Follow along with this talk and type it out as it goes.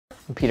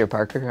I'm Peter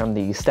Parker. I'm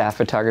the staff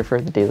photographer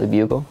at the Daily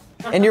Bugle.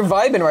 And you're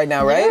vibing right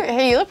now, right?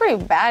 Hey, you look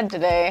pretty bad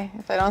today,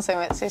 if I don't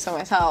say so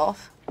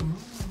myself.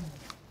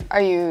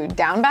 Are you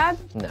down bad?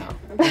 No.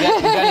 You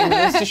got any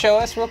moves to show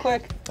us real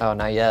quick? Oh,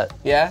 not yet.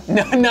 Yeah?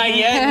 No, not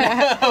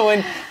yet. No.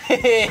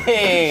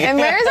 Hey. And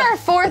where's our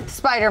fourth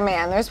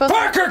Spider-Man? There's supposed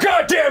Parker,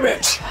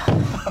 goddammit!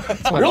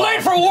 You're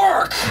late for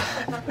work!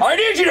 I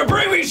need you to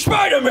bring me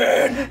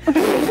Spider-Man!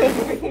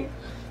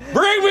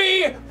 Bring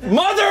me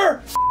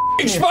mother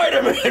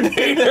Spider-Man,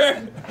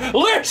 Peter!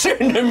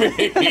 Listen to me!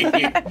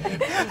 Hey!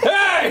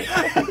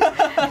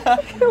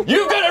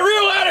 You've got a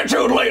real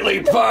attitude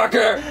lately,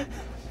 Parker!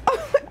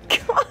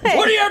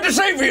 What do you have to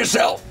say for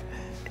yourself?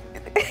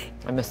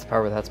 I missed the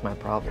part where that's my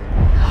problem.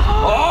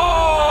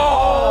 Oh,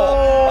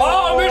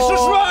 Mr.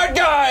 Smart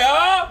Guy,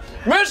 huh?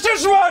 Mr.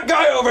 Smart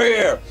Guy over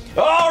here.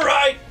 All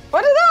right.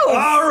 What are those?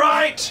 All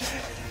right.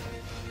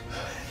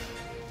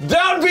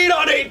 Downbeat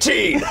on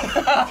 18.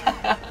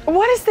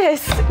 What is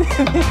this?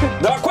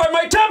 Not quite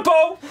my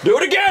tempo. Do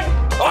it again.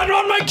 On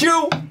my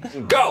cue.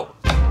 Go.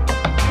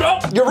 No,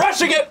 you're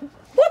rushing it.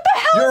 What the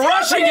hell You're is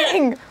rushing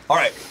happening? it. All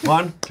right.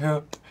 1,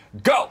 2,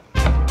 go.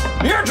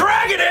 You're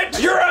dragging it.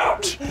 You're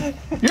out.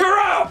 You're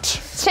out.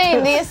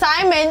 Shane, the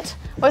assignment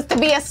was to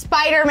be a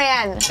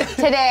Spider-Man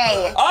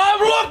today.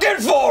 I'm looking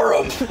for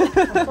him.